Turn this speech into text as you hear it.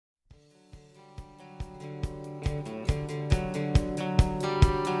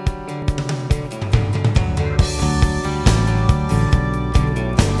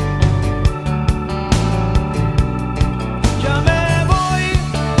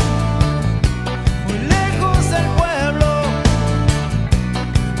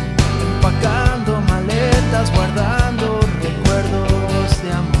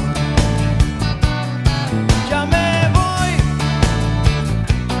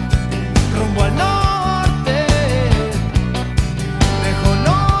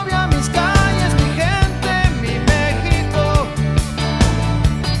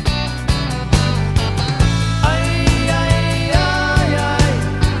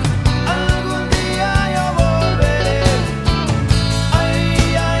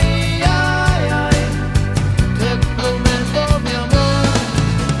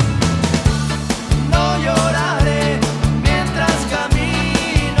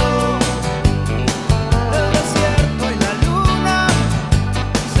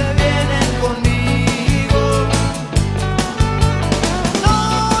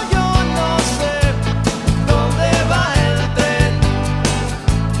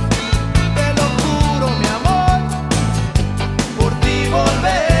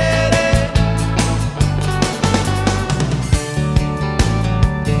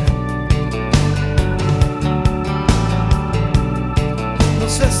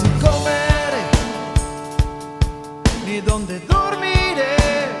ni dónde dormiré,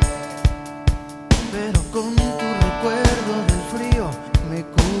 pero con tu recuerdo del frío me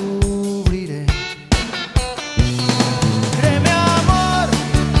cubriré. Créeme, amor,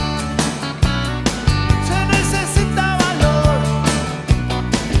 se necesita valor,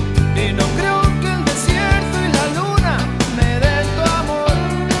 y no creo que el desierto y la luna me den tu amor.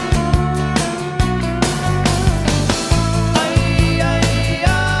 Ay, ay,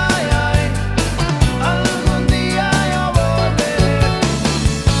 ay, ay, algún día yo volveré.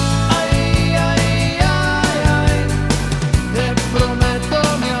 Ay, ay, ay, ay, te prometo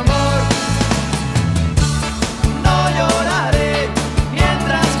mi amor. No lloraré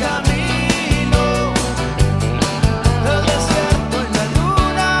mientras camino. El desierto y la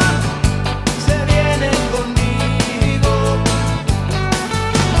luna se vienen conmigo.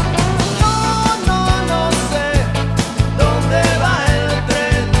 No sé dónde va el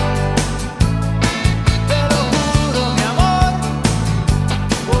tren, te lo juro mi amor,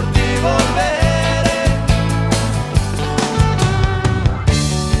 por ti volveré.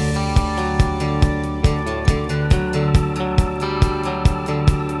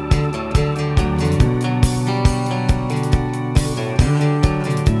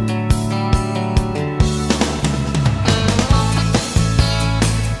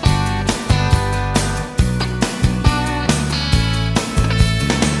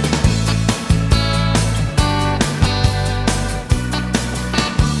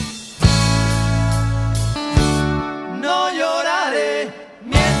 No lloraré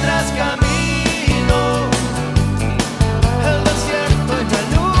mientras camino. El desierto y la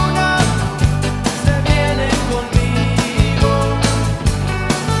luna se vienen conmigo.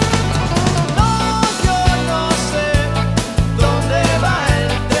 No, yo no sé dónde va el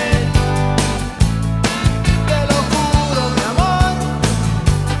tren, te lo juro mi amor,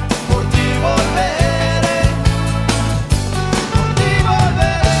 por ti volveré, por ti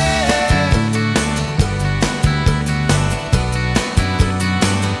volveré,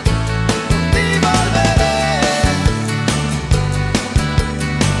 por ti volveré.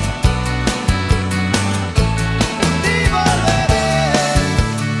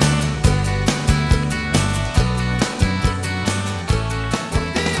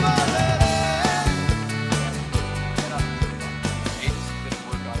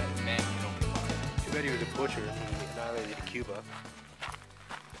 Too bad he was a butcher and he annihilated Cuba.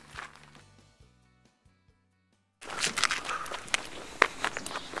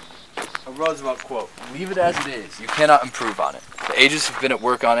 A Roosevelt quote: "Leave it as it is. You cannot improve on it. The ages have been at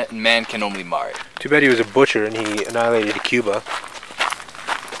work on it, and man can only mar it." Too bad he was a butcher and he annihilated Cuba.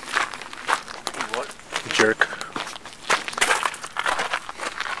 What? Jerk.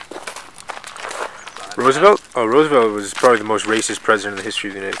 Roosevelt? Oh, Roosevelt was probably the most racist president in the history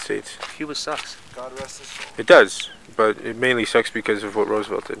of the United States. Cuba sucks. God rest his soul. It does, but it mainly sucks because of what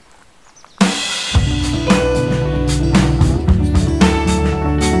Roosevelt did.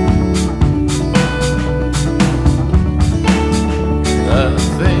 I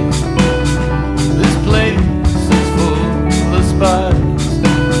think this place is full of spies.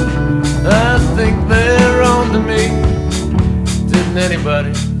 I think they're on to me. Didn't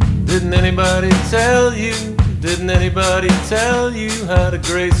anybody tell you? Didn't anybody tell you how to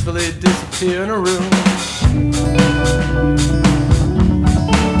gracefully disappear in a room?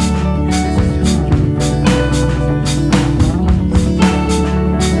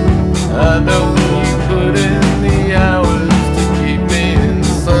 I know you put in the hours to keep me in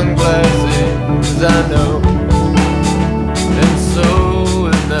sunglasses, I know. And so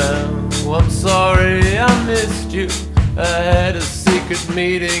and now, I'm sorry I missed you. I had a secret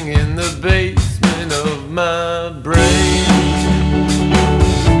meeting in the basement of my brain.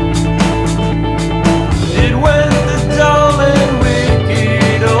 It went the dull and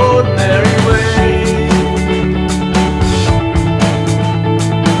wicked ordinary way.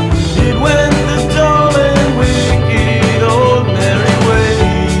 It went the dull and wicked ordinary way.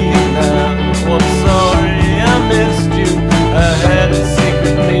 Now I'm sorry I missed you. I had a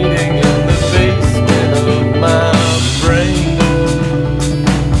secret meeting in the basement of my brain.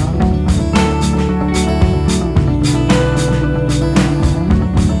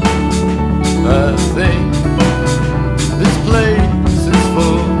 I think this place is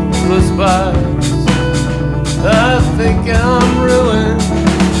full of spies. I think I'm ruined.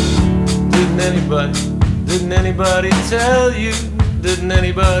 Didn't anybody tell you? Didn't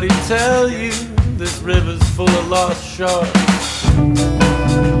anybody tell you? This river's full of lost sharks.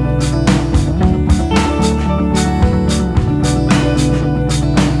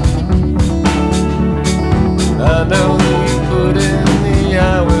 I know you put in the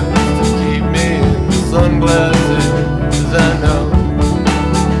hours to keep me in sunglasses,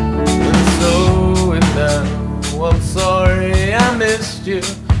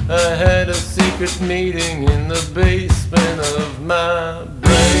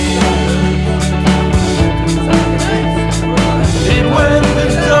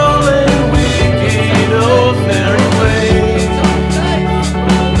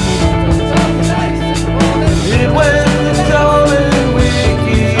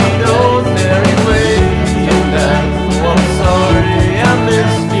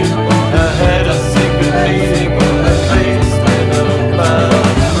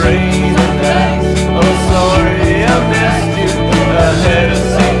 had a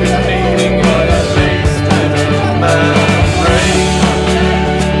secret meeting in the basement of my brain.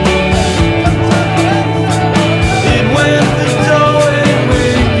 It went the dull and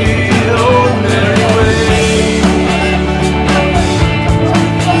wicked ordinary way.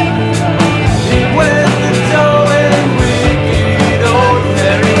 It went the dull and wicked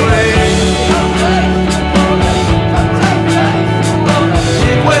ordinary way.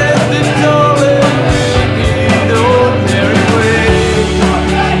 It went the dull and wicked ordinary way.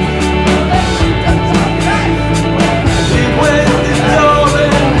 It went the dull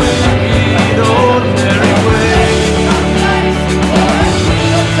and wicked ordinary way.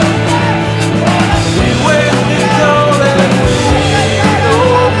 It went the dull and wicked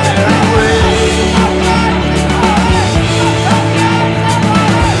ordinary way.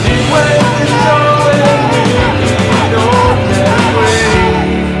 It went the dull and wicked ordinary way.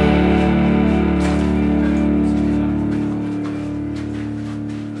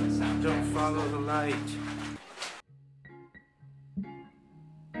 Don't follow the light.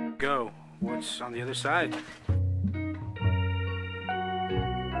 Go. What's on the other side?